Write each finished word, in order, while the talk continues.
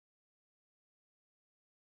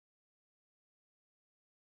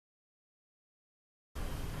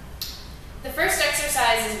first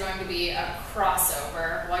exercise is going to be a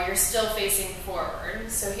crossover while you're still facing forward.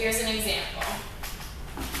 So here's an example.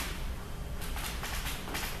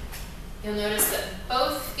 You'll notice that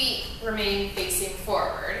both feet remain facing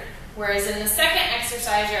forward, whereas in the second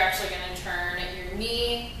exercise, you're actually going to turn your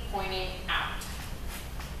knee pointing out.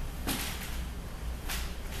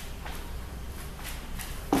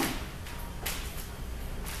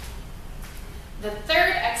 The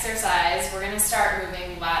third exercise, we're going to start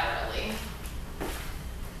moving laterally.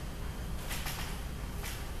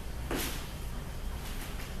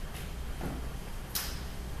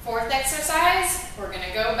 Fourth exercise, we're going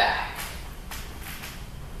to go back.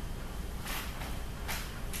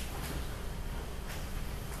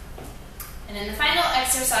 And in the final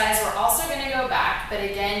exercise, we're also going to go back, but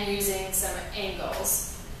again using some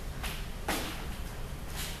angles.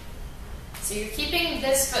 So you're keeping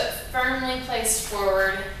this foot firmly placed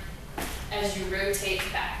forward as you rotate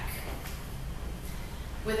back.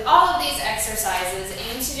 With all of these exercises,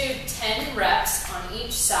 aim to do 10 reps on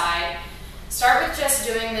each side. Start with just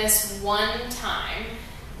doing this one time.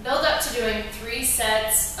 Build up to doing 3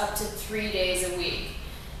 sets up to 3 days a week.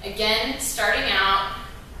 Again, starting out,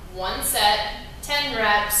 1 set, 10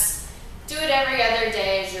 reps. Do it every other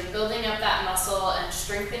day as you're building up that muscle and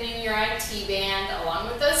strengthening your IT band along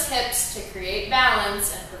with those hips to create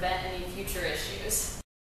balance and prevent any future issues.